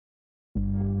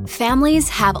Families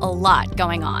have a lot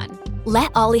going on. Let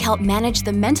Ollie help manage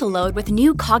the mental load with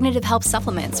new cognitive help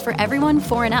supplements for everyone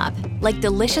 4 and up, like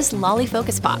delicious Lolly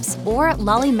Focus Pops or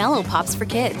Lolly Mellow Pops for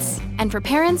kids. And for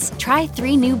parents, try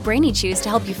 3 new Brainy Chews to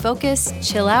help you focus,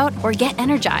 chill out, or get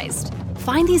energized.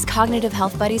 Find these cognitive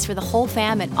health buddies for the whole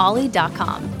fam at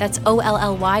ollie.com. That's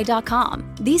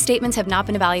OLLY.com. These statements have not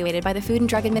been evaluated by the Food and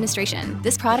Drug Administration.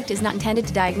 This product is not intended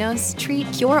to diagnose, treat,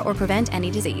 cure, or prevent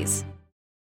any disease.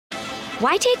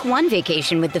 Why take one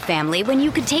vacation with the family when you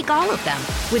could take all of them?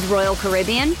 With Royal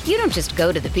Caribbean, you don't just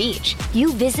go to the beach.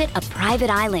 You visit a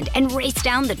private island and race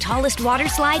down the tallest water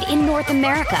slide in North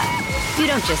America. You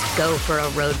don't just go for a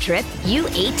road trip. You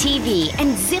ATV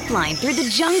and zip line through the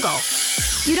jungle.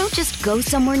 You don't just go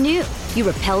somewhere new. You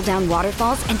rappel down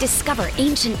waterfalls and discover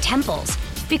ancient temples.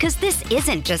 Because this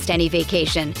isn't just any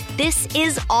vacation. This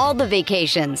is all the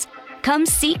vacations. Come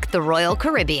seek the Royal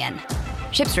Caribbean.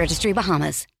 Ships Registry,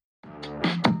 Bahamas.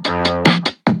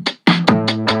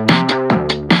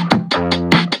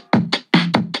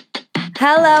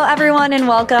 Hello, everyone, and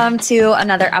welcome to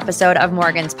another episode of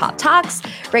Morgan's Pop Talks,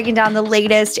 breaking down the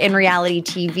latest in reality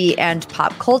TV and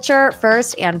pop culture.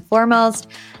 First and foremost,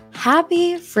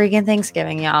 happy freaking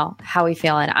Thanksgiving, y'all. How we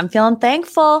feeling? I'm feeling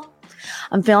thankful.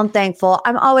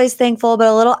 I'm always thankful, but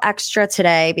a little extra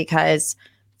today because,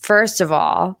 first of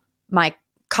all, my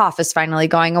cough is finally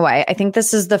going away. I think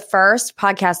this is the first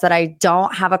podcast that I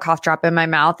don't have a cough drop in my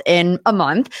mouth in a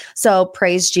month. So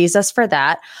praise Jesus for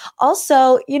that.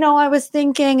 Also, I was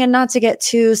thinking, and not to get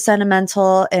too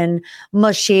sentimental and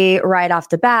mushy right off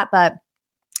the bat, but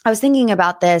I was thinking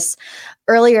about this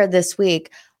earlier this week.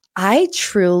 I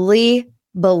truly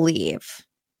believe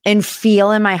and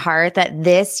feel in my heart that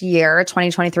this year,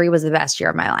 2023, was the best year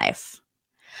of my life.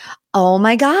 Oh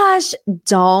my gosh,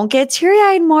 don't get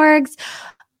teary-eyed, Morgs.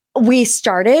 We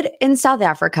started in South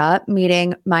Africa,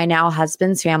 meeting my now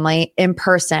husband's family in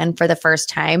person for the first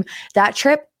time. That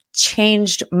trip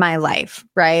changed my life,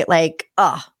 right?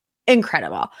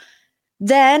 Incredible.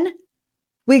 Then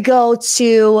we go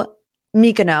to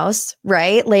Mykonos,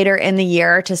 right? Later in the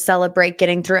year to celebrate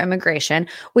getting through immigration.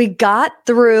 We got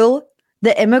through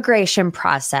the immigration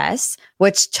process,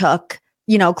 which took,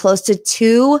 close to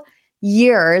 2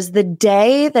 years. The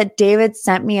day that David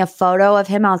sent me a photo of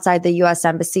him outside the US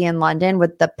Embassy in London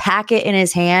with the packet in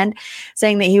his hand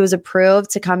saying that he was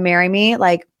approved to come marry me,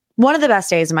 one of the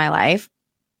best days of my life.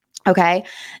 Okay.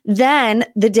 Then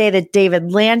the day that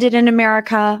David landed in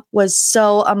America was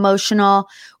so emotional.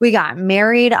 We got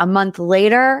married a month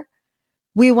later.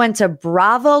 We went to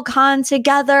BravoCon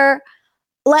together.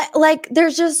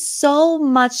 There's just so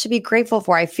much to be grateful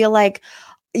for. I feel like,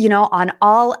 on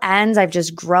all ends, I've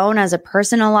just grown as a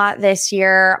person a lot this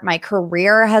year. My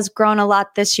career has grown a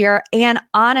lot this year. And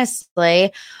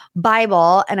honestly,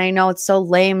 Bible, and I know it's so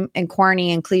lame and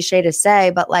corny and cliche to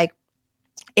say, but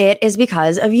it is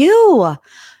because of you.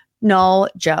 No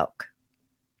joke.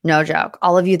 No joke.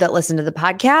 All of you that listen to the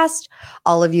podcast,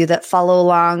 all of you that follow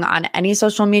along on any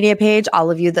social media page,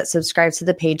 all of you that subscribe to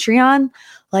the Patreon,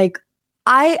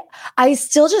 I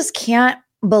still just can't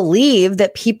believe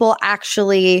that people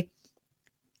actually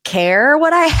care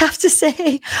what I have to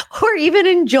say or even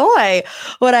enjoy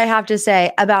what I have to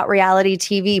say about reality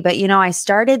TV. But, I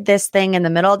started this thing in the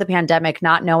middle of the pandemic,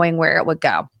 not knowing where it would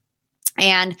go.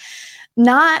 And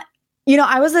not,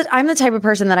 I'm the type of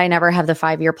person that I never have the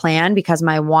 5-year plan because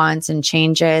my wants and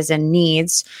changes and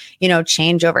needs,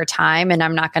 change over time. And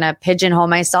I'm not going to pigeonhole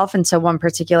myself into one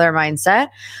particular mindset.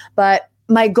 But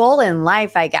my goal in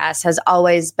life, I guess, has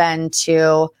always been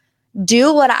to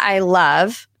do what I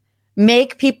love,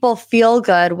 make people feel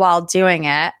good while doing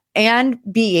it, and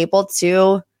be able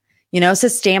to,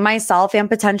 sustain myself and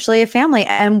potentially a family.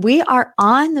 And we are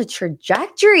on the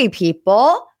trajectory,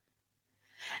 people.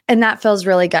 And that feels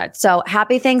really good. So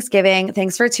happy Thanksgiving.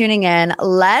 Thanks for tuning in.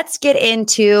 Let's get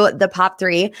into the Pop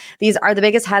 3. These are the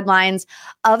biggest headlines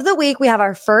of the week. We have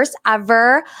our first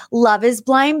ever Love is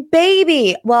Blind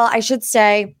baby. Well, I should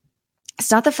say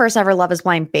it's not the first ever Love is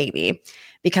Blind baby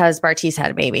because Bartiz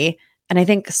had a baby and I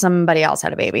think somebody else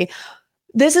had a baby.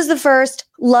 This is the first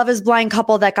Love is Blind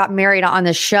couple that got married on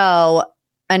the show,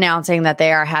 announcing that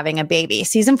they are having a baby.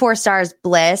 Season 4 stars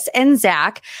Bliss and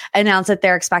Zach announced that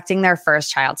they're expecting their first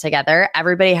child together.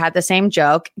 Everybody had the same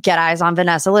joke. Get eyes on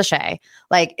Vanessa Lachey.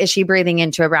 Is she breathing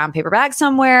into a brown paper bag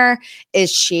somewhere?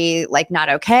 Is she not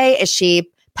okay? Is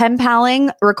she pen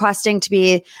paling, requesting to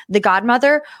be the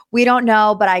godmother? We don't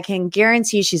know, but I can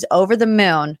guarantee she's over the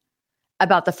moon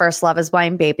about the first Love is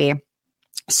Blind baby.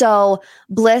 So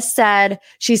Bliss said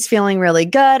she's feeling really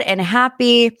good and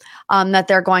happy that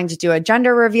they're going to do a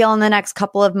gender reveal in the next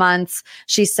couple of months.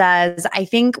 She says, I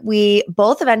think we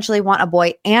both eventually want a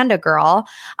boy and a girl.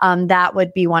 That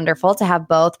would be wonderful to have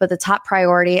both. But the top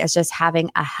priority is just having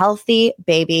a healthy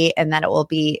baby and that it will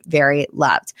be very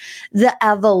loved. The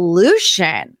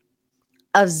evolution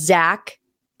of Zach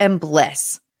and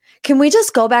Bliss. Can we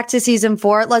just go back to season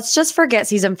 4? Let's just forget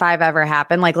season 5 ever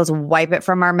happened. Like, let's wipe it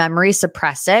from our memory,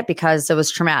 suppress it because it was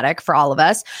traumatic for all of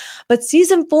us. But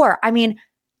season 4, I mean,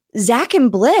 Zach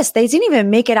and Bliss, they didn't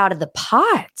even make it out of the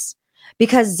pods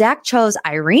because Zach chose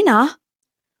Irina,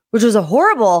 which was a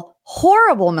horrible,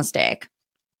 horrible mistake.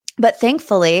 But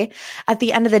thankfully, at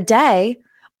the end of the day,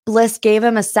 Bliss gave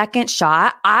him a second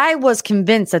shot. I was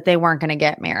convinced that they weren't going to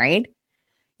get married.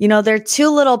 You know, they're two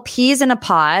little peas in a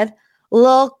pod, a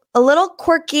little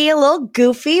quirky, a little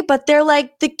goofy, but they're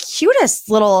like the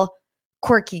cutest little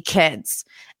quirky kids.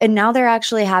 And now they're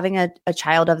actually having a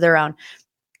child of their own.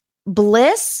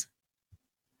 Bliss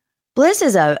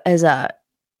is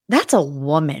that's a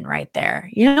woman right there.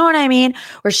 You know what I mean?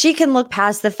 Where she can look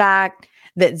past the fact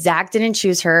that Zach didn't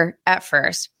choose her at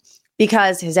first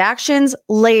because his actions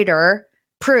later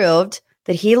proved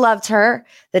that he loved her,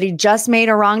 that he just made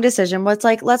a wrong decision. What's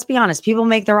like, let's be honest, people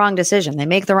make the wrong decision. They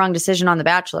make the wrong decision on The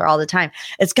Bachelor all the time.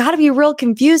 It's got to be real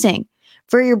confusing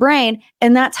for your brain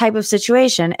in that type of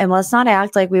situation. And let's not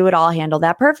act like we would all handle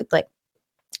that perfectly.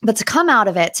 But to come out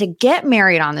of it, to get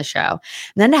married on the show, and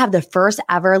then to have the first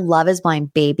ever Love is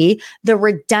Blind baby, the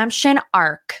redemption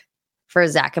arc for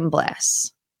Zach and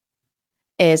Bliss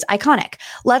is iconic.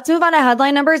 Let's move on to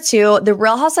headline number 2. The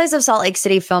Real Housewives of Salt Lake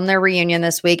City filmed their reunion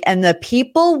this week, and the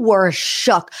people were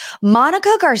shook.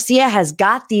 Monica Garcia has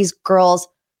got these girls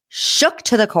shook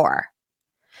to the core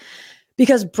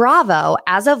because Bravo,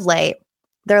 as of late,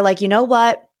 they're like, you know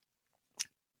what?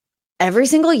 Every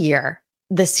single year,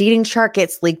 the seating chart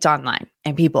gets leaked online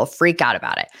and people freak out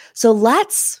about it. So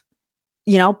let's,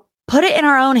 put it in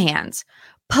our own hands.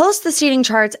 Post the seating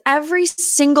charts every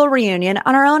single reunion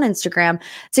on our own Instagram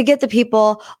to get the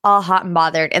people all hot and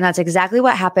bothered. And that's exactly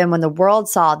what happened when the world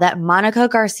saw that Monica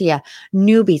Garcia,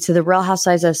 newbie to the Real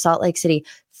Housewives of Salt Lake City,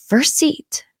 first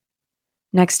seat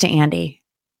next to Andy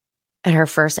at her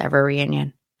first ever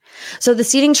reunion. So the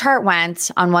seating chart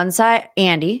went on one side,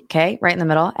 Andy, okay, right in the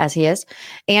middle as he is,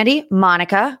 Andy,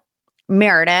 Monica,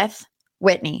 Meredith,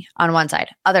 Whitney on one side,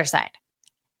 other side,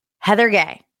 Heather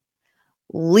Gay,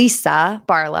 Lisa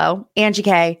Barlow, Angie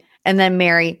K, and then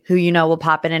Mary, who will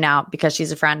pop in and out because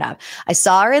she's a friend of. I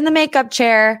saw her in the makeup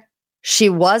chair. She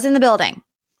was in the building.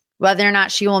 Whether or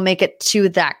not she will make it to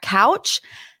that couch,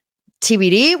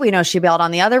 TBD. We know she bailed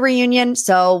on the other reunion,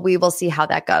 so we will see how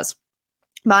that goes.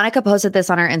 Monica posted this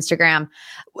on her Instagram.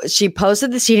 She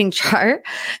posted the seating chart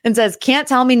and says, "Can't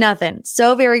tell me nothing.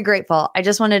 So very grateful. I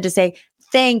just wanted to say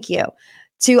thank you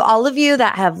to all of you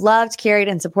that have loved, carried,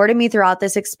 and supported me throughout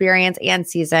this experience and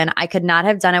season. I could not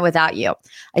have done it without you.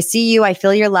 I see you. I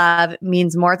feel your love. It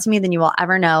means more to me than you will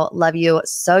ever know. Love you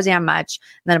so damn much."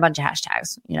 And then a bunch of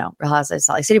hashtags, Real Housewives of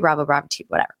Salt Lake City, Bravo, Bravo, T,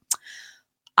 whatever.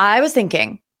 I was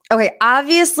thinking, okay,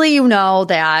 obviously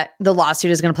that the lawsuit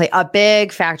is going to play a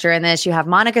big factor in this. You have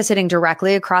Monica sitting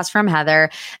directly across from Heather.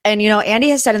 And, Andy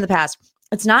has said in the past,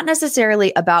 it's not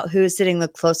necessarily about who's sitting the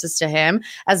closest to him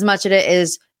as much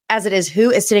as it is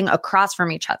who is sitting across from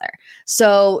each other.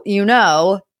 So,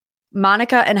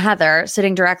 Monica and Heather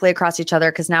sitting directly across each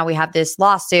other because now we have this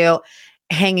lawsuit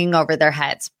hanging over their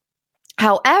heads.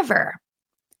 However,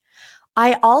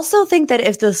 I also think that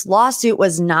if this lawsuit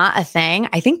was not a thing,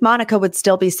 I think Monica would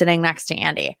still be sitting next to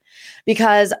Andy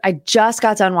because I just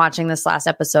got done watching this last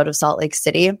episode of Salt Lake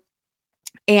City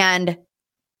and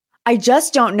I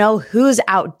just don't know who's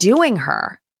outdoing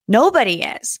her. Nobody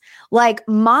is. Like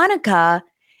Monica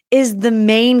is the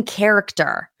main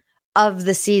character of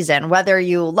the season, whether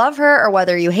you love her or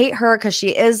whether you hate her, because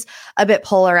she is a bit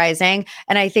polarizing.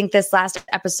 And I think this last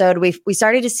episode, we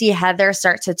started to see Heather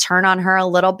start to turn on her a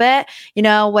little bit,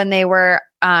 when they were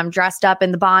dressed up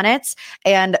in the bonnets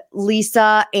and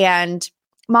Lisa and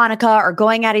Monica are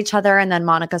going at each other. And then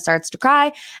Monica starts to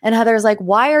cry. And Heather's like,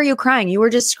 "Why are you crying? You were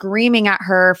just screaming at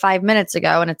her 5 minutes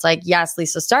ago." And it's like, yes,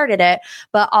 Lisa started it,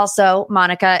 but also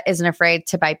Monica isn't afraid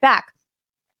to bite back.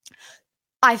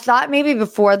 I thought maybe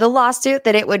before the lawsuit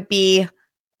that it would be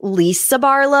Lisa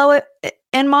Barlow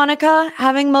and Monica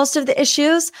having most of the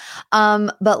issues.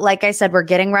 But like I said, we're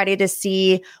getting ready to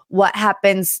see what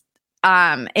happens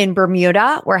in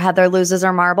Bermuda where Heather loses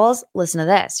her marbles. Listen to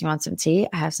this. You want some tea?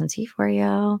 I have some tea for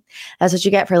you. That's what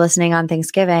you get for listening on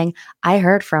Thanksgiving. I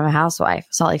heard from a housewife,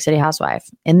 Salt Lake City housewife,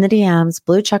 in the DMs,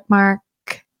 blue check mark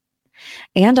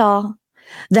and all,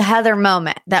 the Heather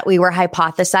moment that we were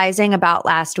hypothesizing about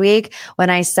last week when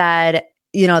I said,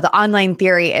 the online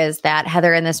theory is that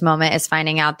Heather in this moment is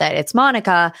finding out that it's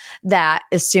Monica that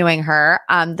is suing her.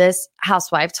 This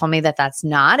housewife told me that that's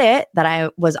not it, that I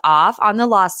was off on the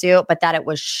lawsuit, but that it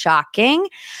was shocking.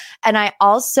 And I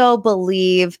also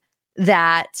believe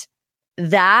that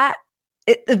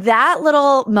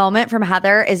little moment from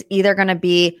Heather is either going to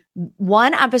be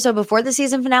one episode before the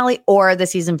season finale or the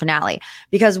season finale.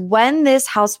 Because when this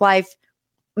housewife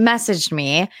messaged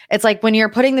me, it's like when you're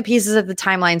putting the pieces of the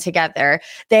timeline together,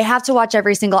 they have to watch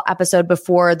every single episode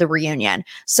before the reunion.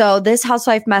 So this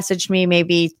housewife messaged me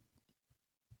maybe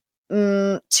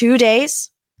 2 days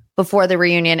before the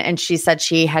reunion, and she said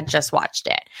she had just watched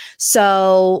it.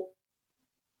 So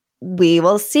we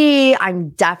will see. I'm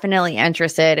definitely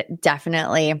interested,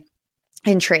 definitely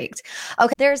intrigued.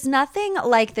 Okay. There's nothing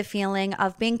like the feeling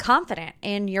of being confident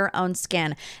in your own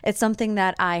skin. It's something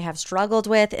that I have struggled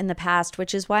with in the past,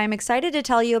 which is why I'm excited to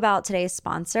tell you about today's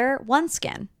sponsor,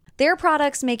 OneSkin. Their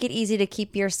products make it easy to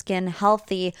keep your skin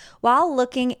healthy while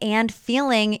looking and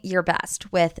feeling your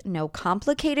best with no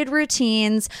complicated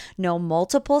routines, no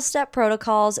multiple step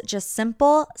protocols, just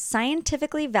simple,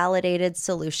 scientifically validated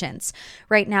solutions.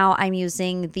 Right now, I'm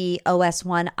using the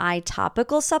OS1 Eye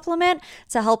Topical Supplement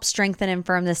to help strengthen and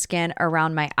firm the skin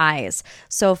around my eyes.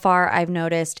 So far, I've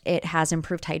noticed it has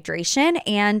improved hydration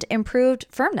and improved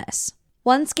firmness.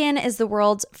 OneSkin is the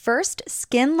world's first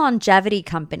skin longevity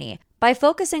company. By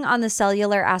focusing on the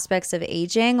cellular aspects of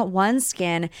aging,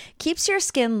 OneSkin keeps your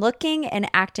skin looking and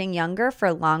acting younger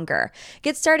for longer.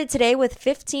 Get started today with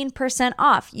 15%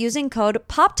 off using code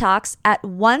POPTALKS at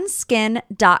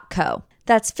oneskin.co.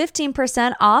 That's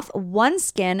 15% off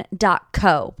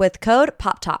oneskin.co with code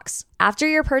POPTALKS. After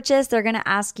your purchase, they're going to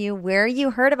ask you where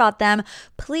you heard about them.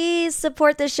 Please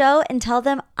support the show and tell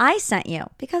them I sent you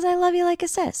because I love you like a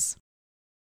sis.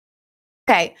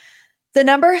 Okay. The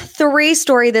number 3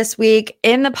 story this week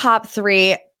in the Pop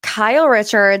 3, Kyle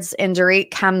Richards and Dorit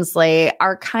Kemsley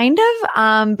are kind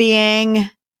of being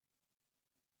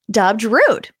dubbed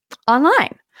rude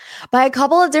online by a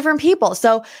couple of different people.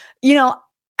 So,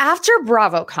 after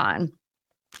BravoCon,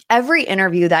 every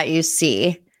interview that you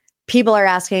see, people are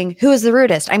asking, who is the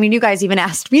rudest? I mean, you guys even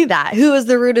asked me that. Who is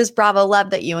the rudest Bravo love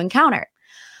that you encountered?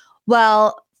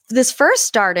 Well, this first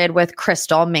started with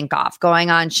Crystal Minkoff going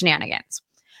on shenanigans.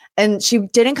 And she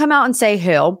didn't come out and say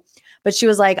who, but she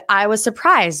was like, I was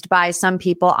surprised by some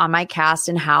people on my cast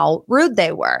and how rude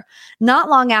they were. Not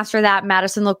long after that,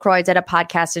 Madison LaCroix did a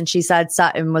podcast and she said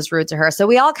Sutton was rude to her. So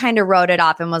we all kind of wrote it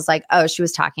off and was like, oh, she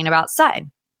was talking about Sutton.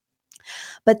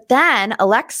 But then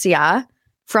Alexia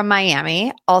from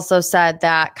Miami also said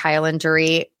that Kyle and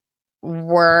Dorit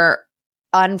were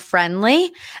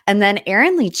unfriendly. And then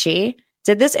Erin Leachy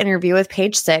did this interview with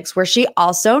Page Six where she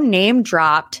also name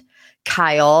dropped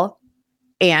Kyle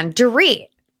and Dorit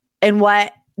and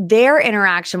what their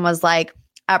interaction was like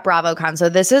at BravoCon. So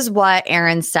this is what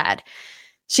Erin said.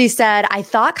 She said, I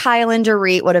thought Kyle and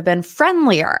Dorit would have been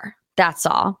friendlier. That's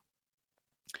all.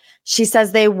 She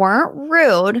says they weren't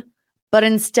rude, but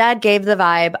instead gave the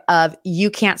vibe of,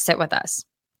 you can't sit with us.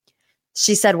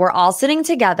 She said, we're all sitting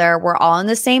together. We're all in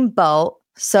the same boat.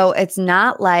 So it's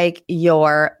not like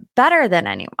you're better than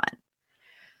anyone.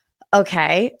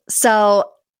 Okay. So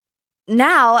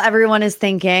now everyone is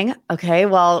thinking, okay,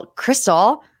 well,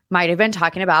 Crystal might have been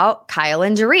talking about Kyle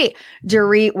and Dorit.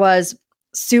 Dorit was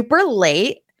super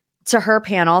late to her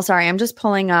panel. Sorry, I'm just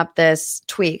pulling up this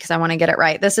tweet because I want to get it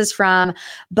right. This is from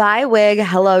By Wig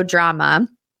Hello Drama.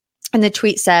 And the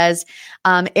tweet says,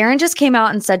 Erin just came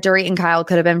out and said Dorit and Kyle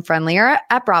could have been friendlier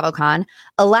at BravoCon.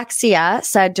 Alexia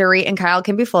said Dorit and Kyle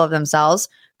can be full of themselves.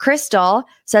 Crystal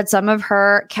said some of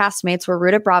her castmates were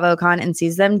rude at BravoCon and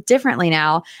sees them differently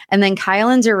now. And then Kyle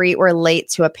and Dorit were late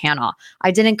to a panel. I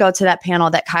didn't go to that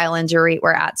panel that Kyle and Dorit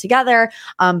were at together,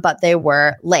 but they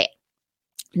were late.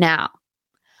 Now,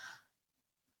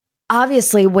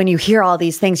 obviously, when you hear all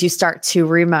these things, you start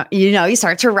to you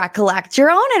start to recollect your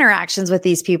own interactions with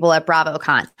these people at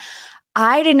BravoCon.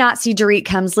 I did not see Dorit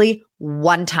Kemsley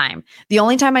one time. The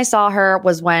only time I saw her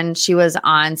was when she was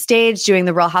on stage doing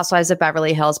the Real Housewives of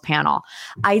Beverly Hills panel.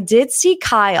 I did see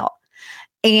Kyle,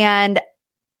 and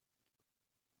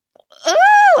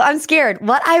I'm scared.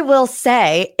 What I will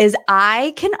say is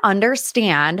I can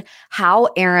understand how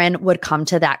Erin would come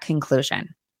to that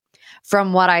conclusion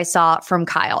from what I saw from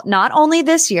Kyle, not only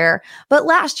this year, but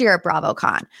last year at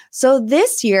BravoCon. So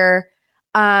this year,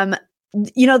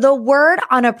 the word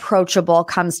unapproachable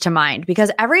comes to mind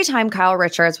because every time Kyle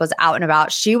Richards was out and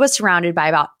about, she was surrounded by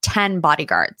about 10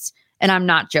 bodyguards And I'm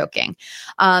not joking.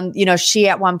 She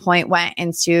at one point went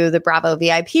into the Bravo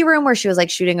VIP room where she was like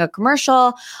shooting a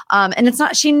commercial. And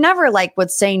she never like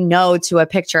would say no to a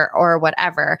picture or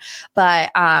whatever.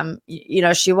 But,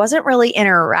 she wasn't really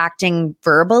interacting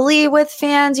verbally with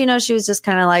fans. She was just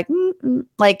kind of like,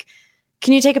 like,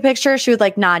 can you take a picture? She would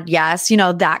like nod yes,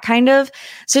 that kind of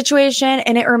situation.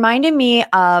 And it reminded me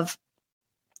of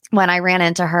when I ran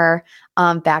into her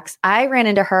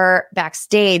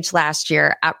backstage last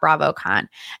year at BravoCon.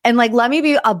 And like, let me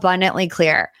be abundantly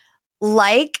clear.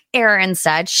 Like Erin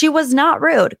said, she was not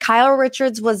rude. Kyle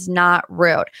Richards was not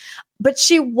rude, but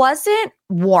she wasn't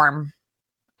warm.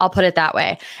 I'll put it that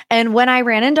way. And when I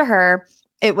ran into her,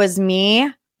 it was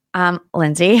me,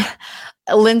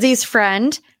 Lindsay's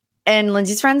friend, and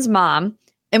Lindsay's friend's mom.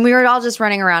 And we were all just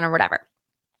running around or whatever.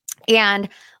 And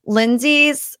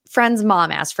Lindsay's friend's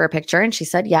mom asked for a picture and she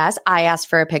said yes. I asked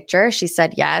for a picture. She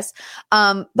said yes.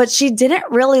 But she didn't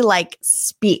really like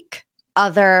speak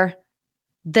other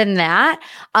than that.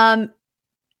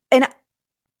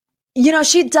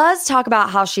 She does talk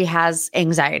about how she has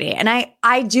anxiety. And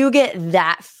I do get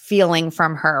that feeling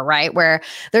from her, right? Where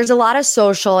there's a lot of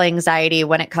social anxiety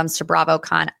when it comes to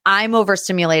BravoCon. I'm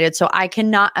overstimulated, so I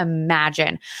cannot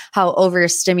imagine how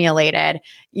overstimulated,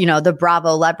 the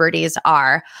Bravo celebrities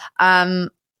are.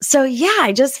 So yeah,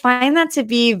 I just find that to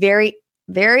be very,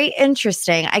 very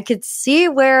interesting. I could see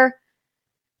where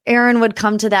Erin would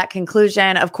come to that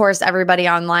conclusion. Of course, everybody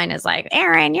online is like,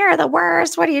 Erin, you're the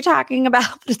worst. What are you talking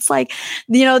about? But it's like,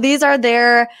 these are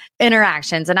their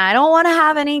interactions. And I don't want to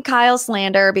have any Kyle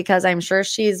slander because I'm sure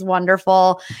she's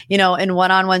wonderful, in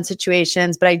one-on-one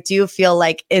situations. But I do feel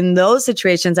like in those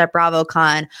situations at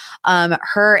BravoCon,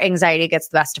 her anxiety gets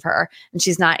the best of her and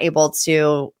she's not able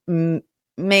to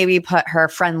maybe put her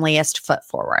friendliest foot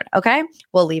forward. Okay.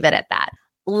 We'll leave it at that.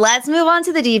 Let's move on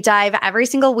to the deep dive. Every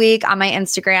single week on my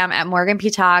Instagram at Morgan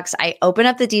P Talks, I open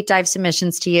up the deep dive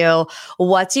submissions to you.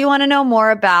 What do you want to know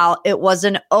more about? It was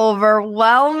an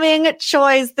overwhelming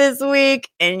choice this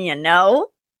week. And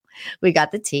we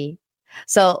got the tea.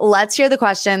 So let's hear the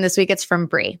question. This week it's from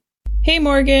Bree. Hey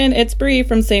Morgan, it's Bree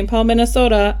from St. Paul,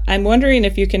 Minnesota. I'm wondering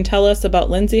if you can tell us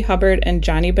about Lindsay Hubbard and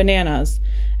Johnny Bananas,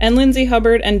 and Lindsay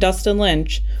Hubbard and Dustin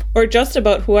Lynch, or just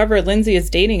about whoever Lindsay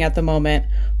is dating at the moment.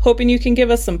 Hoping you can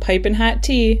give us some piping hot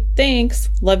tea. Thanks.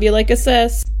 Love you like a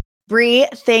sis. Bree,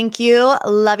 thank you.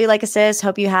 Love you like a sis.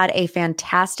 Hope you had a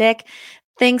fantastic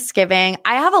Thanksgiving.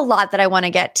 I have a lot that I want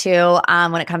to get to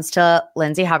when it comes to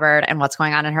Lindsay Hubbard and what's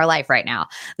going on in her life right now.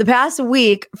 The past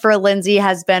week for Lindsay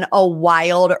has been a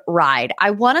wild ride.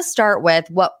 I want to start with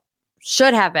what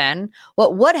would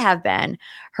have been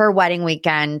her wedding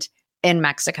weekend in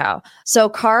Mexico. So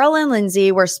Carl and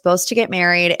Lindsay were supposed to get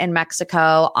married in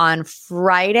Mexico on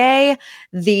Friday,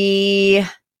 the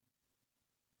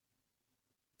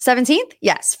 17th?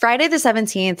 Yes, Friday the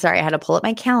 17th. Sorry, I had to pull up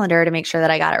my calendar to make sure that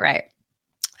I got it right.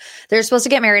 They're supposed to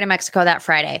get married in Mexico that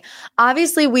Friday.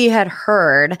 Obviously, we had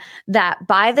heard that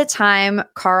by the time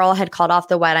Carl had called off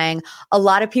the wedding, a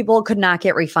lot of people could not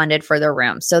get refunded for their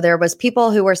rooms. So there was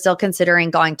people who were still considering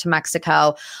going to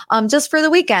Mexico just for the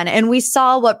weekend. And we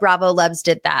saw what Bravo Lebs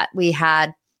did that. We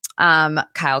had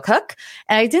Kyle Cook,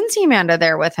 and I didn't see Amanda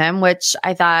there with him, which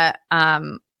I thought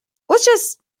was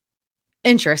just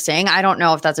interesting. I don't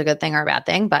know if that's a good thing or a bad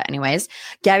thing, but anyways,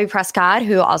 Gabby Prescott,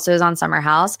 who also is on Summer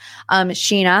House,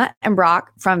 Sheena and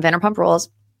Brock from Vanderpump Rules,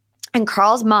 and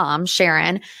Carl's mom,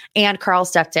 Sharon, and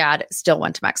Carl's stepdad still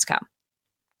went to Mexico.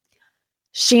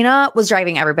 Sheena was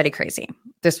driving everybody crazy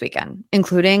this weekend,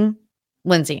 including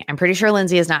Lindsay. I'm pretty sure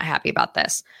Lindsay is not happy about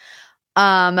this.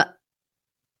 Sheena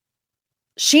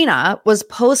was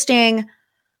posting,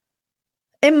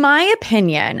 in my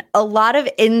opinion, a lot of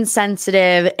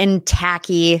insensitive and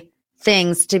tacky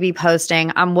things to be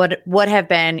posting on what would have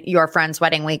been your friend's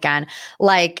wedding weekend,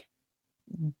 like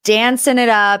dancing it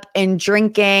up and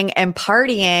drinking and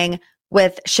partying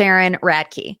with Sharon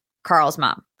Radke, Carl's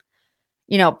mom.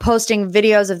 Posting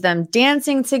videos of them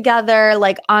dancing together,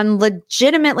 like on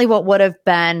legitimately what would have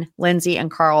been Lindsay and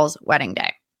Carl's wedding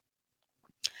day.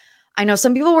 I know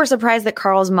some people were surprised that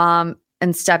Carl's mom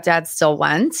and stepdad still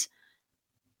went.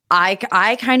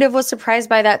 I kind of was surprised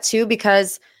by that too,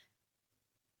 because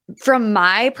from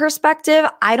my perspective,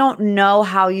 I don't know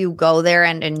how you go there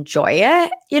and enjoy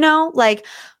it,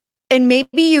 and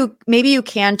maybe you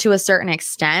can to a certain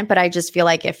extent, but I just feel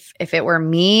like if it were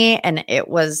me and it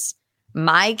was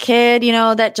my kid,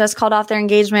 that just called off their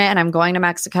engagement and I'm going to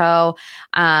Mexico,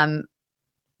 and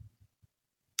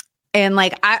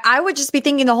like, I would just be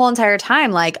thinking the whole entire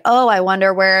time, like, oh, I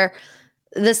wonder where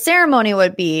the ceremony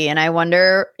would be. And I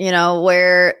wonder,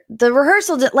 where the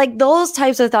rehearsal did, like those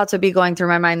types of thoughts would be going through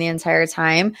my mind the entire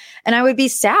time. And I would be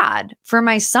sad for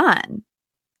my son.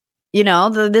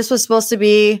 This was supposed to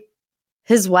be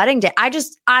his wedding day. I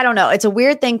don't know. It's a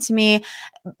weird thing to me,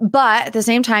 but at the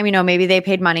same time, maybe they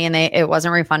paid money and it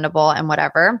wasn't refundable and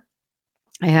whatever.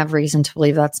 I have reason to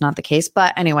believe that's not the case,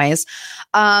 but anyways,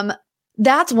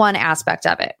 that's one aspect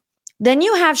of it. Then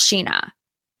you have Sheena,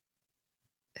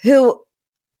 who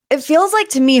it feels like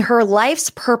to me, her life's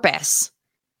purpose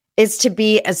is to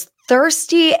be as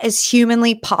thirsty as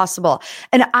humanly possible.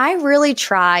 And I really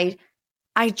tried.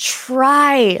 I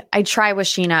try with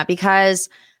Sheena because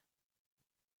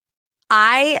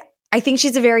I think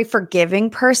she's a very forgiving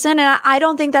person, and I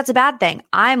don't think that's a bad thing.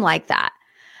 I'm like that.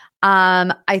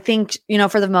 I think,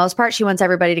 for the most part, she wants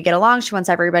everybody to get along. She wants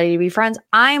everybody to be friends.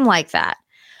 I'm like that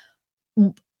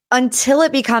until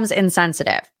it becomes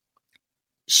insensitive.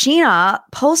 Sheena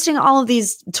posting all of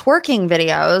these twerking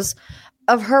videos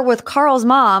of her with Carl's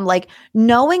mom, like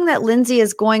knowing that Lindsay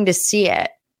is going to see it,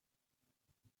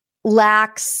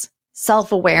 lacks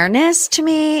self-awareness to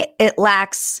me. It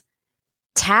lacks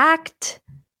tact.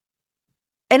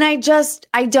 And I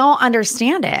don't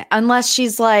understand it unless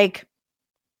she's like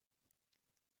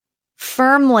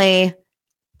firmly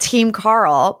Team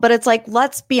Carl. But it's like,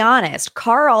 let's be honest.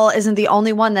 Carl isn't the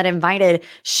only one that invited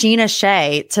Sheena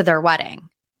Shea to their wedding.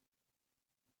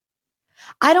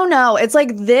 I don't know. It's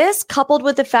like this coupled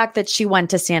with the fact that she went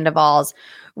to Sandoval's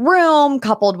room,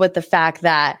 coupled with the fact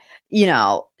that,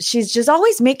 she's just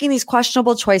always making these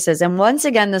questionable choices. And once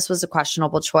again, this was a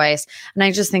questionable choice. And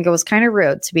I just think it was kind of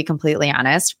rude, to be completely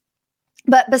honest.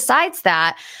 But besides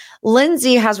that,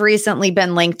 Lindsay has recently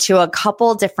been linked to a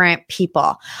couple different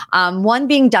people. One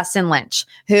being Dustin Lynch,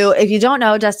 who, if you don't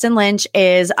know, Dustin Lynch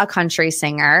is a country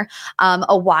singer.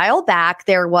 A while back,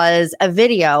 there was a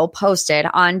video posted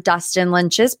on Dustin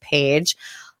Lynch's page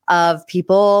of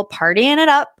people partying it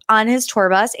up on his tour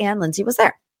bus, and Lindsay was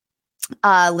there.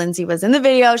 Lindsay was in the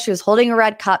video. She was holding a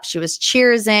red cup. She was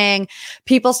cheersing.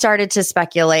 People started to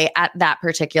speculate at that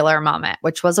particular moment,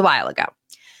 which was a while ago.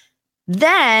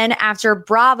 Then after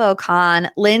BravoCon,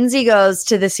 Lindsay goes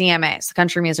to the CMAs, the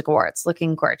Country Music Awards,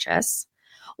 looking gorgeous,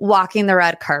 walking the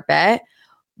red carpet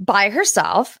by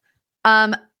herself.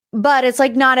 But it's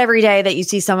like not every day that you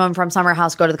see someone from Summer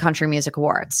House go to the Country Music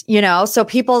Awards, So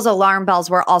people's alarm bells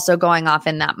were also going off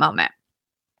in that moment.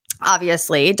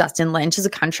 Obviously, Dustin Lynch is a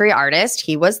country artist.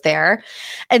 He was there.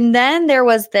 And then there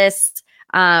was this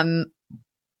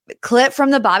clip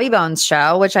from the Bobby Bones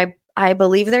show, which I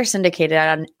believe they're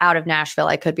syndicated out of Nashville.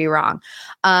 I could be wrong.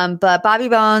 But Bobby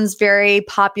Bones, very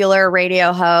popular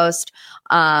radio host,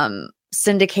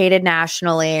 syndicated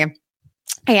nationally.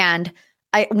 And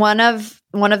one of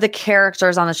the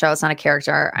characters on the show, it's not a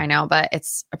character, I know, but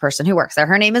it's a person who works there.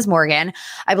 Her name is Morgan.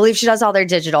 I believe she does all their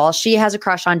digital. She has a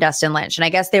crush on Dustin Lynch. And I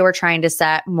guess they were trying to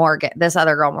set Morgan, this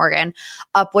other girl, Morgan,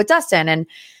 up with Dustin.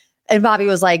 And Bobby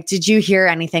was like, did you hear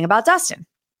anything about Dustin?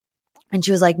 And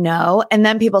she was like, no. And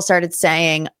then people started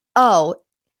saying, oh,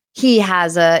 he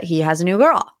has a new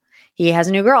girl. He has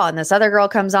a new girl. And this other girl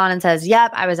comes on and says,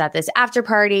 yep, I was at this after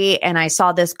party and I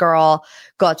saw this girl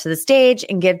go up to the stage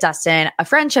and give Dustin a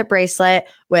friendship bracelet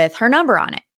with her number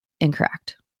on it.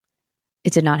 Incorrect.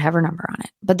 It did not have her number on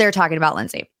it, but they're talking about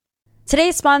Lindsay.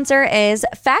 Today's sponsor is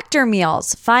Factor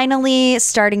Meals. Finally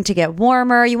starting to get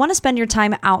warmer. You want to spend your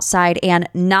time outside and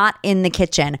not in the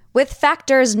kitchen with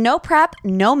Factor's no prep,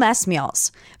 no mess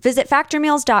meals. Visit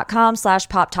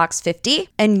factormeals.com/poptalks50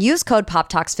 and use code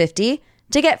poptalks50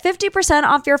 to get 50%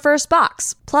 off your first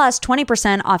box, plus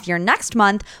 20% off your next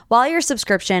month while your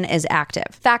subscription is active.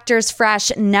 Factor's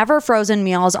fresh, never frozen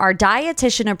meals are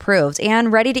dietitian approved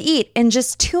and ready to eat in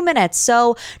just 2 minutes.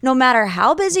 So no matter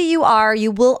how busy you are,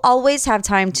 you will always have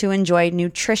time to enjoy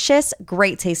nutritious,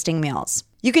 great tasting meals.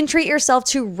 You can treat yourself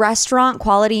to restaurant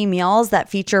quality meals that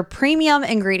feature premium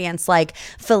ingredients like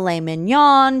filet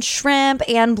mignon, shrimp,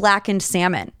 and blackened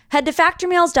salmon. Head to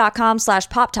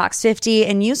factormeals.com/poptalks50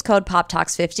 and use code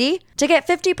poptalks50 to get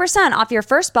 50% off your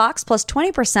first box plus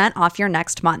 20% off your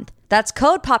next month. That's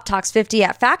code poptalks50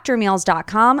 at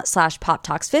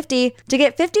factormeals.com/poptalks50 to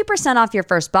get 50% off your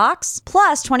first box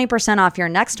plus 20% off your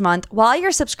next month while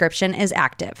your subscription is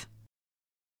active.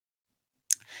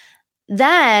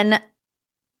 Then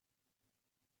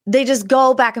they just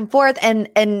go back and forth, and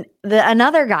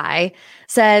another guy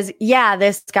says, yeah,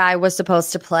 this guy was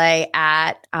supposed to play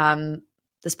at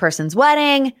this person's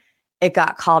wedding. It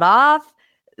got called off.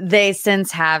 They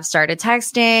since have started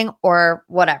texting or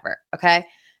whatever, okay?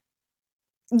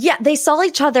 Yeah, they saw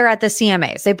each other at the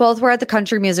CMAs. They both were at the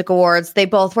Country Music Awards. They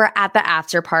both were at the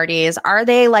after parties. Are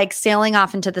they like sailing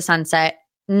off into the sunset?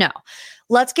 No.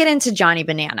 Let's get into Johnny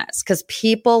Bananas because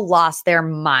people lost their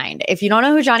mind. If you don't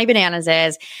know who Johnny Bananas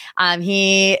is,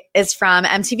 he is from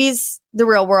MTV's The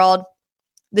Real World,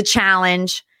 The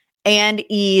Challenge, and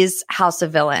E's House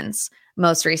of Villains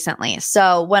most recently.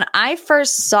 So when I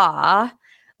first saw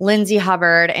Lindsay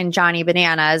Hubbard and Johnny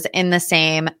Bananas in the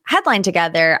same headline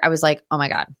together, I was like, oh my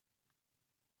God.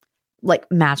 Like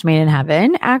match made in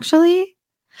heaven, actually.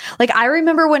 Like I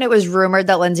remember when it was rumored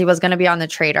that Lindsay was going to be on The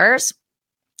Traitors.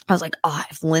 I was like, oh,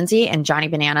 if Lindsay and Johnny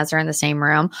Bananas are in the same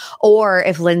room, or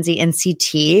if Lindsay and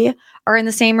CT are in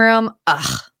the same room,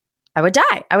 I would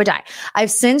die. I would die.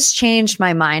 I've since changed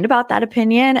my mind about that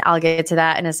opinion. I'll get to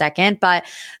that in a second. But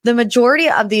the majority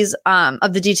of these,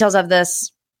 of the details of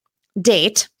this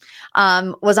date,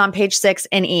 was on page 6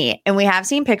 in E. And we have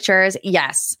seen pictures.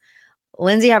 Yes.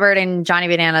 Lindsay Hubbard and Johnny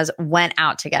Bananas went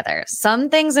out together. Some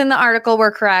things in the article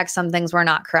were correct. Some things were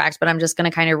not correct, but I'm just going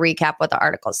to kind of recap what the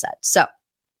article said. So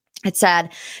it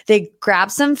said they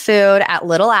grabbed some food at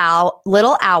Little Owl,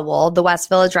 the West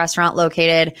Village restaurant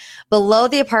located below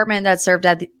the apartment that served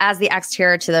as the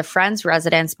exterior to the friend's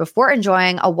residence before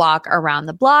enjoying a walk around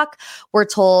the block. We're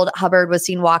told Hubbard was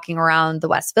seen walking around the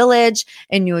West Village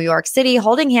in New York City,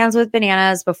 holding hands with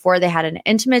Bananas before they had an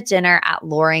intimate dinner at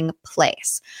Loring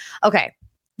Place. Okay.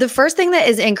 The first thing that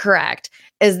is incorrect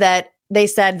is that they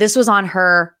said this was on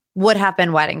her would have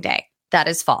been wedding day. That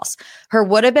is false. Her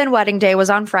would have been wedding day was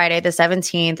on Friday, the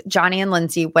 17th. Johnny and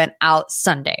Lindsay went out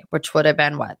Sunday, which would have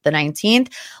been what? The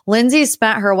 19th. Lindsay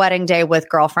spent her wedding day with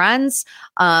girlfriends,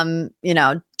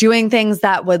 doing things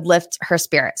that would lift her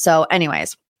spirit. So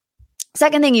anyways,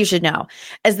 second thing you should know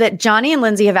is that Johnny and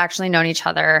Lindsay have actually known each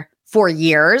other for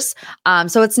years.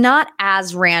 So it's not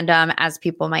as random as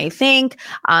people might think.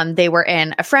 They were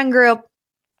in a friend group.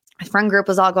 My friend group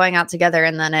was all going out together,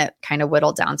 and then it kind of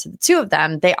whittled down to the two of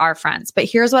them. They are friends. But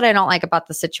here's what I don't like about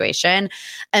the situation,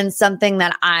 and something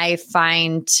that I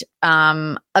find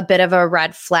a bit of a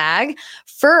red flag.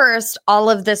 First, all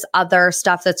of this other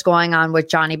stuff that's going on with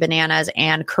Johnny Bananas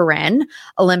and Corinne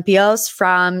Olympios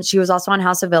she was also on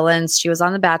House of Villains. She was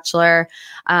on The Bachelor.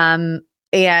 And,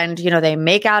 they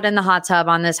make out in the hot tub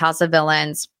on this House of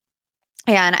Villains.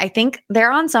 And I think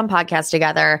they're on some podcast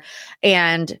together,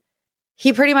 and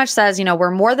he pretty much says,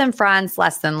 we're more than friends,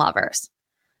 less than lovers.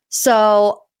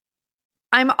 So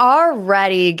I'm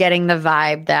already getting the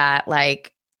vibe that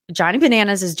like Johnny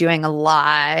Bananas is doing a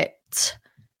lot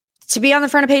to be on the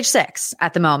front of page 6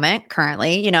 at the moment.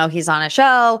 Currently, he's on a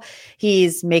show.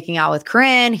 He's making out with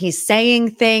Corinne. He's saying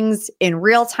things in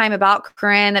real time about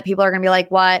Corinne that people are going to be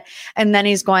like, what? And then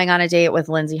he's going on a date with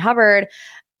Lindsay Hubbard.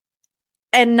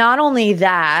 And not only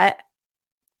that,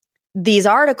 these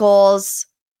articles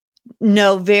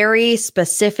know very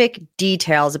specific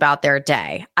details about their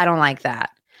day. I don't like that.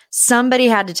 Somebody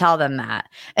had to tell them that.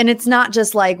 And it's not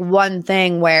just like one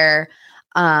thing where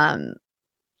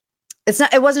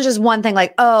it wasn't just one thing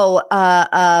like,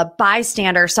 a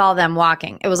bystander saw them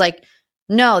walking. It was like,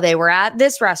 no, they were at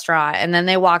this restaurant and then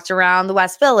they walked around the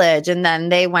West Village and then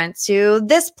they went to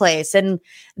this place. And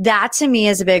that to me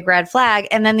is a big red flag.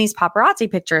 And then these paparazzi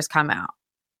pictures come out.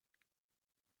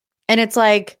 And it's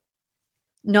like,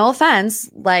 no offense,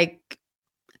 like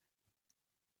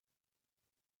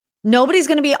nobody's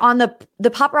going to be on the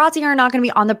paparazzi are not going to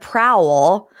be on the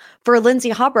prowl for Lindsay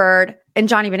Hubbard and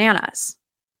Johnny Bananas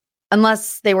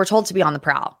unless they were told to be on the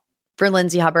prowl for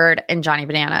Lindsay Hubbard and Johnny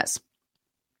Bananas.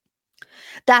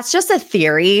 That's just a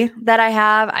theory that I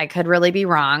have. I could really be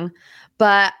wrong,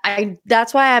 but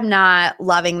that's why I'm not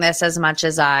loving this as much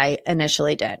as I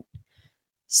initially did.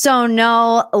 So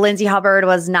no, Lindsay Hubbard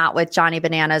was not with Johnny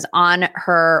Bananas on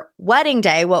her wedding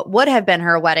day, what would have been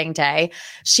her wedding day.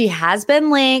 She has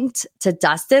been linked to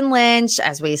Dustin Lynch,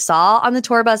 as we saw on the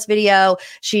tour bus video.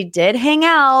 She did hang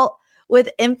out with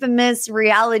infamous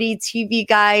reality TV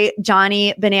guy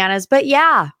Johnny Bananas. But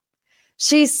yeah,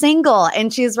 she's single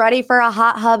and she's ready for a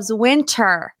hot hubs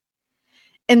winter.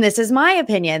 And this is my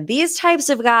opinion. These types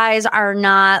of guys are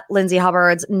not Lindsay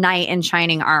Hubbard's knight in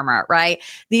shining armor, right?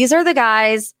 These are the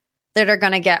guys that are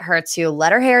going to get her to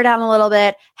let her hair down a little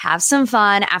bit, have some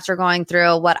fun after going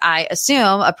through what I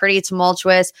assume a pretty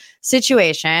tumultuous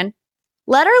situation.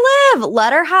 Let her live.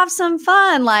 Let her have some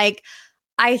fun. Like,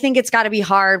 I think it's got to be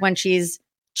hard when she's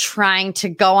trying to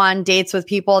go on dates with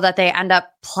people that they end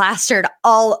up plastered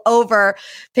all over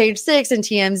page 6 and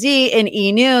TMZ and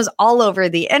E! News, all over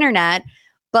the internet.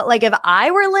 But like if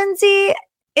I were Lindsay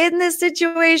in this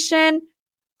situation,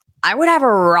 I would have a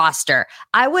roster.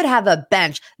 I would have a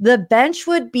bench. The bench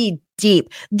would be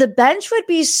deep. The bench would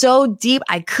be so deep,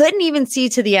 I couldn't even see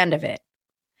to the end of it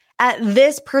at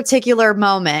this particular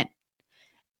moment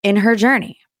in her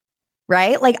journey,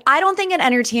 right? Like, I don't think an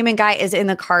entertainment guy is in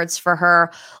the cards for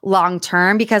her long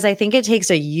term because I think it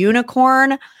takes a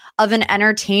unicorn of an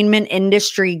entertainment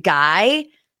industry guy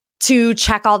to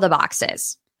check all the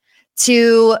boxes,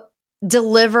 to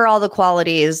deliver all the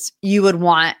qualities you would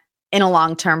want in a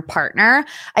long-term partner.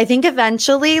 I think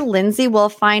eventually Lindsay will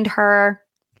find her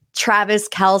Travis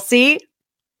Kelce.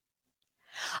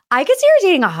 I could see her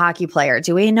dating a hockey player.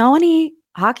 Do we know any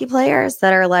hockey players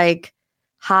that are like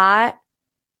hot,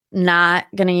 not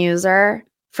going to use her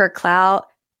for clout,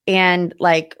 and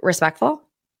like respectful?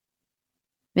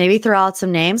 Maybe throw out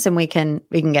some names and we can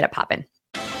get it popping.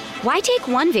 Why take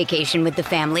one vacation with the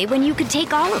family when you could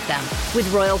take all of them?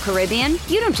 With Royal Caribbean,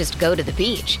 you don't just go to the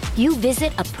beach. You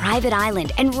visit a private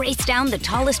island and race down the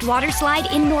tallest water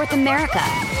slide in North America.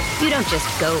 You don't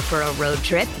just go for a road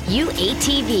trip. You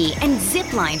ATV and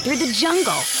zip line through the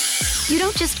jungle. You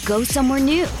don't just go somewhere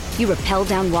new. You rappel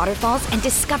down waterfalls and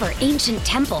discover ancient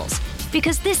temples.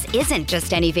 Because this isn't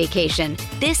just any vacation.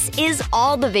 This is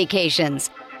all the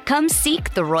vacations. Come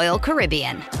seek the Royal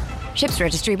Caribbean. Ships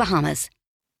Registry, Bahamas.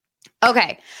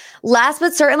 Okay, last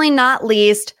but certainly not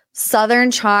least, Southern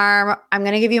Charm. I'm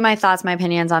going to give you my thoughts, my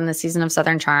opinions on this season of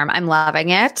Southern Charm. I'm loving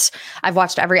it. I've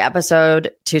watched every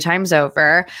episode 2 times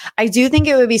over. I do think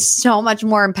it would be so much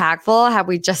more impactful had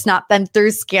we just not been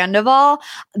through Scandival.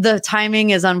 The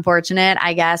timing is unfortunate,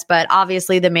 I guess, but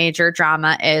obviously the major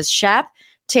drama is Shep,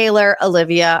 Taylor,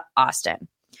 Olivia, Austin.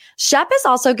 Shep is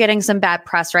also getting some bad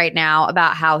press right now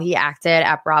about how he acted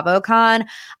at BravoCon.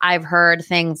 I've heard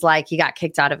things like he got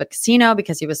kicked out of a casino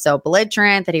because he was so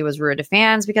belligerent, that he was rude to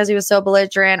fans because he was so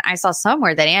belligerent. I saw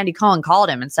somewhere that Andy Cohen called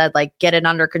him and said, like, get it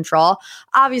under control.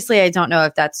 Obviously, I don't know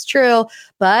if that's true,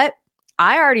 but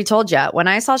I already told you, when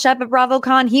I saw Shep at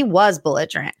BravoCon, he was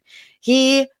belligerent.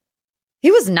 He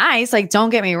was nice, like,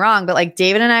 don't get me wrong, but like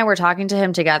David and I were talking to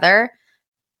him together.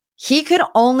 He could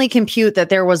only compute that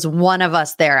there was one of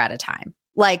us there at a time.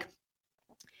 Like,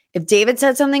 if David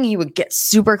said something, he would get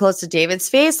super close to David's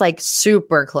face, like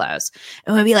super close.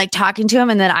 And we'd be like talking to him,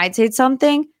 and then I'd say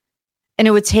something, and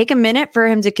it would take a minute for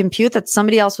him to compute that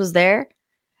somebody else was there.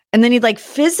 And then he'd like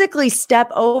physically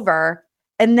step over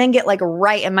and then get like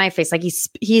right in my face. Like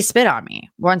he spit on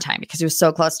me one time because he was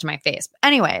so close to my face. But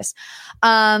anyways,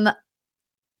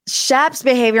 Shep's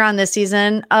behavior on this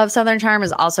season of Southern Charm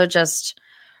is also just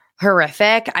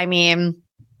horrific. I mean,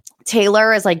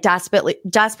 Taylor is like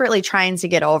desperately trying to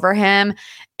get over him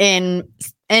in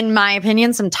my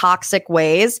opinion, some toxic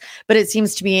ways, but it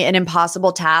seems to be an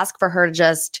impossible task for her to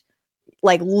just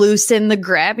like loosen the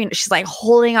grip. You know, she's like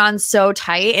holding on so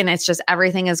tight, and it's just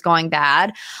everything is going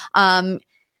bad.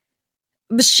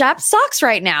 Shep sucks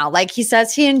right now. Like, he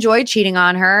says he enjoyed cheating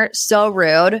on her. So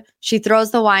rude. She throws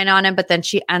the wine on him, but then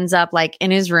she ends up like in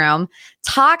his room.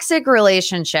 Toxic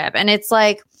relationship. And it's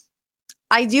like,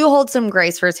 I do hold some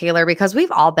grace for Taylor because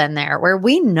we've all been there where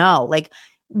we know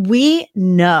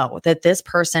that this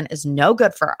person is no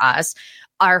good for us.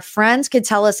 Our friends could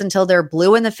tell us until they're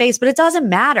blue in the face, but it doesn't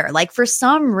matter. Like, for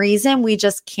some reason, we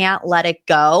just can't let it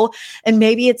go. And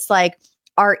maybe it's like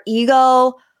our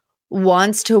ego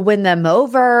wants to win them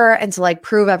over and to like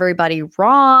prove everybody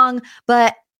wrong.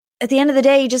 But at the end of the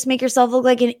day, you just make yourself look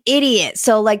like an idiot.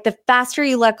 So like, the faster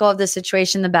you let go of the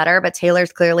situation, the better. But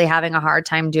Taylor's clearly having a hard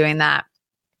time doing that.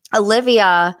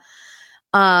 Olivia,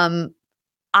 in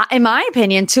my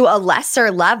opinion, to a lesser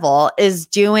level, is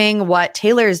doing what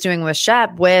Taylor is doing with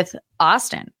Shep with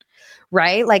Austin,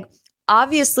 right? Like,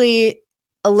 obviously,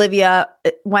 Olivia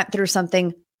went through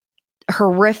something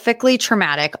horrifically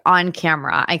traumatic on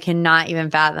camera. I cannot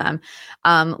even fathom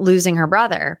losing her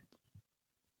brother.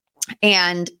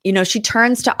 And, you know, she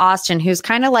turns to Austin, who's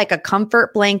kind of like a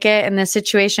comfort blanket in this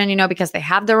situation, you know, because they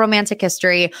have the romantic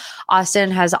history.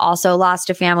 Austin has also lost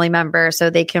a family member, so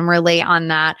they can relate on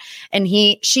that. And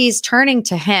she's turning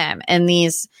to him in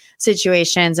these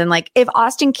situations. And like, if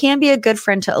Austin can be a good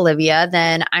friend to Olivia,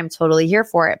 then I'm totally here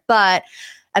for it. But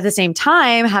at the same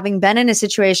time, having been in a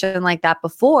situation like that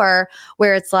before,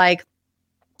 where it's like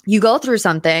you go through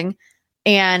something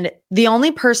and the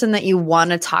only person that you want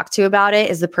to talk to about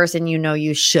it is the person you know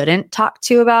you shouldn't talk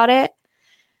to about it.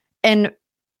 And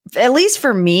at least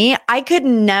for me, I could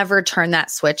never turn that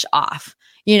switch off.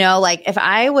 You know, like if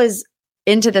I was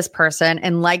into this person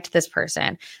and liked this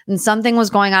person and something was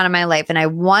going on in my life and I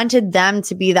wanted them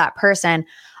to be that person,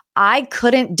 I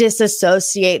couldn't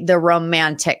disassociate the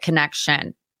romantic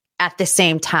connection at the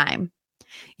same time.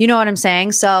 You know what I'm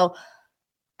saying? So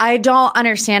I don't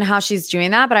understand how she's doing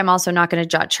that, but I'm also not going to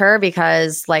judge her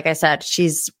because, like I said,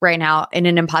 she's right now in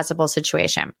an impossible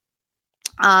situation.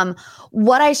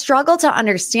 What I struggle to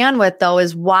understand with, though,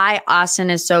 is why Austin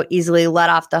is so easily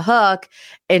let off the hook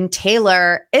and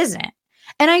Taylor isn't.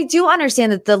 And I do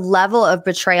understand that the level of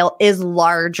betrayal is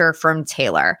larger from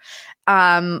Taylor.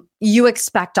 You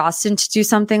expect Austin to do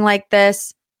something like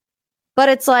this, but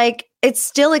it's like, it's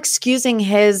still excusing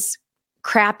his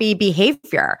crappy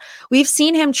behavior. We've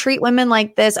seen him treat women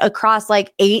like this across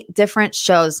like 8 different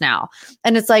shows now.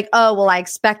 And it's like, oh, well, I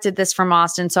expected this from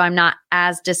Austin, so I'm not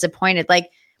as disappointed. Like,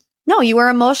 no, you were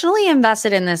emotionally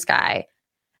invested in this guy.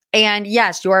 And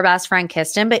yes, your best friend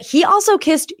kissed him, but he also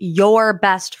kissed your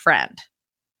best friend.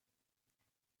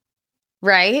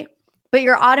 Right? But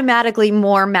you're automatically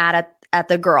more mad at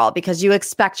the girl because you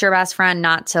expect your best friend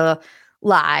not to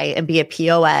lie and be a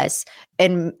POS,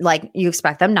 and like you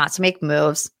expect them not to make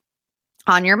moves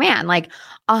on your man. Like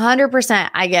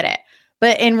 100%, I get it.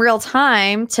 But in real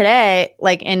time today,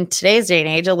 like in today's day and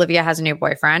age, Olivia has a new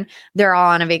boyfriend. They're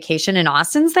all on a vacation and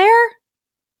Austin's there.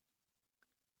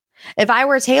 If I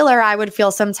were Taylor, I would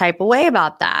feel some type of way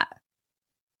about that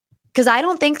because I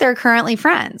don't think they're currently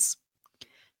friends,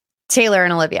 Taylor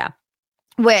and Olivia,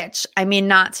 which, I mean,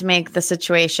 not to make the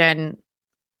situation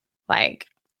like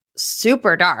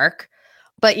super dark,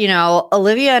 but you know,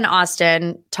 Olivia and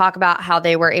Austin talk about how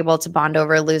they were able to bond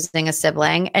over losing a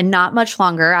sibling, and not much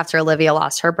longer after Olivia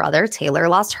lost her brother, Taylor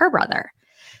lost her brother.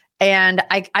 And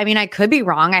I mean, I could be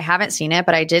wrong. I haven't seen it,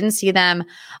 but I didn't see them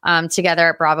together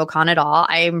at BravoCon at all.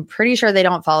 I'm pretty sure they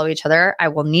don't follow each other. I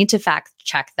will need to fact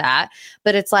check that.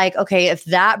 But it's like, okay, if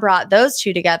that brought those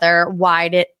two together,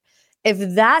 if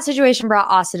that situation brought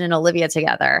Austin and Olivia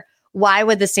together, why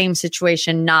would the same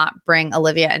situation not bring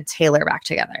Olivia and Taylor back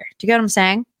together? Do you get what I'm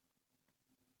saying?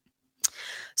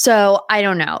 So I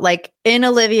don't know. Like in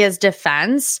Olivia's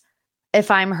defense, if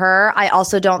I'm her, I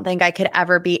also don't think I could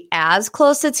ever be as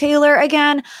close to Taylor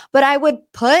again, but I would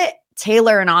put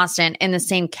Taylor and Austin in the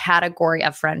same category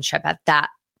of friendship at that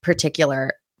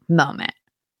particular moment,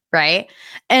 right?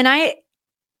 And I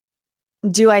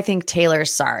think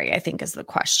Taylor's sorry, I think is the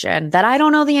question that I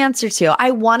don't know the answer to.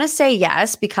 I want to say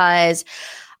yes because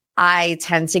I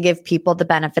tend to give people the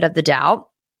benefit of the doubt.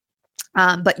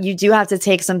 But you do have to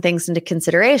take some things into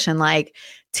consideration. Like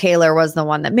Taylor was the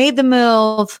one that made the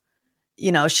move.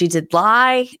 You know, she did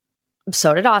lie.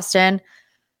 So did Austin.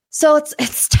 So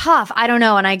it's tough. I don't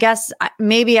know. And I guess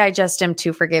maybe I just am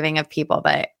too forgiving of people,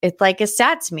 but it's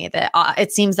sad to me that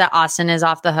it seems that Austin is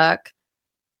off the hook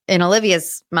in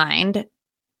Olivia's mind.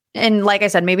 And like I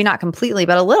said, maybe not completely,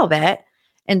 but a little bit.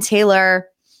 And Taylor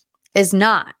is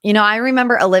not. You know, I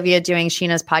remember Olivia doing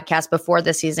Sheena's podcast before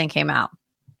the season came out.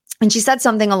 And she said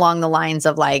something along the lines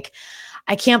of like,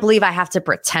 I can't believe I have to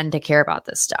pretend to care about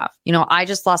this stuff. You know, I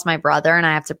just lost my brother and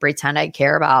I have to pretend I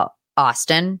care about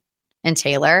Austin and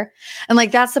Taylor. And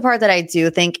like, that's the part that I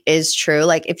do think is true.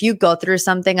 Like if you go through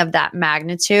something of that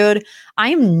magnitude,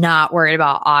 I'm not worried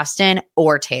about Austin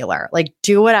or Taylor. Like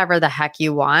do whatever the heck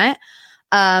you want.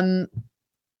 But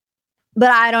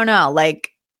I don't know, like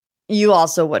you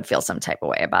also would feel some type of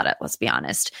way about it. Let's be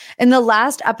honest. In the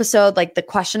last episode, like the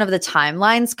question of the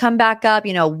timelines come back up.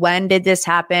 You know, when did this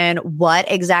happen? What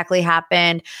exactly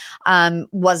happened?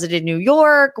 Was it in New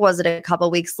York? Was it a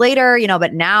couple weeks later? You know,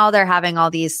 but now they're having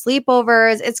all these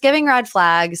sleepovers. It's giving red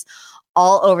flags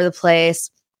all over the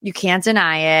place. You can't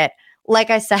deny it. Like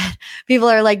I said, people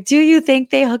are like, do you think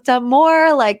they hooked up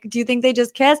more? Like, do you think they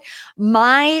just kissed?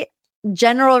 My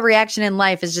general reaction in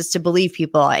life is just to believe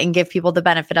people and give people the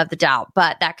benefit of the doubt.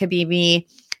 But that could be me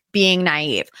being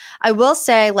naive. I will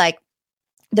say, like,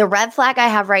 the red flag I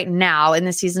have right now in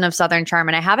the season of Southern Charm,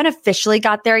 and I haven't officially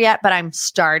got there yet, but I'm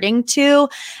starting to,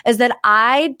 is that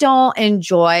I don't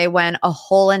enjoy when a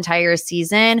whole entire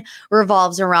season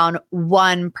revolves around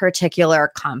one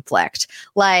particular conflict,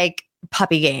 like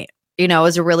Puppygate. You know,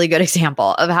 is a really good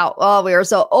example of how, we were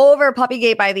so over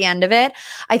Puppygate by the end of it.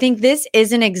 I think this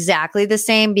isn't exactly the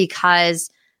same because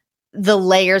the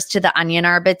layers to the onion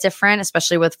are a bit different,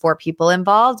 especially with 4 people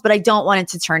involved, but I don't want it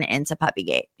to turn into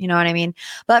Puppygate. You know what I mean?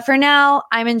 But for now,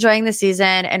 I'm enjoying the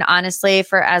season. And honestly,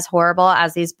 for as horrible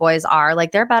as these boys are,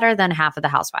 like they're better than half of the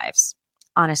housewives.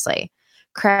 Honestly,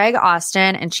 Craig,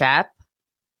 Austin, and Shep,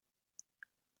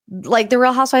 like the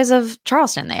Real Housewives of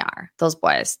Charleston, they are. Those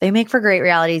boys. They make for great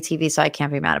reality TV, so I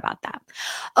can't be mad about that.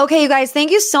 Okay, you guys, thank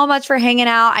you so much for hanging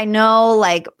out. I know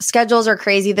like schedules are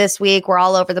crazy this week. We're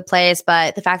all over the place,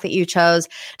 but the fact that you chose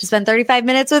to spend 35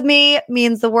 minutes with me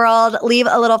means the world. Leave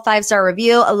a little 5-star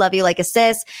review. I love you like a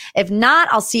sis. If not,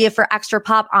 I'll see you for Extra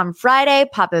Pop on Friday,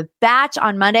 Pop a Batch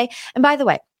on Monday. And by the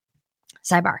way,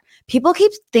 sidebar, people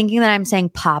keep thinking that I'm saying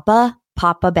Papa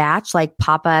Batch, like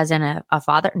Papa as in a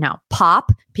father. No,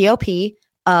 Pop, P-O-P,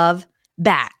 of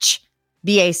Batch,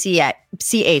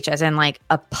 B-A-C-H, as in like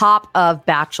a pop of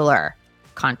Bachelor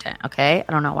content. Okay.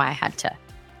 I don't know why I had to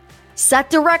set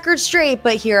the record straight,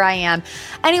 but here I am.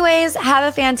 Anyways, have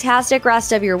a fantastic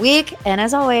rest of your week. And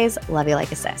as always, love you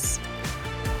like a sis.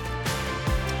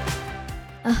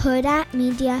 A Huda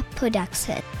Media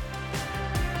Production.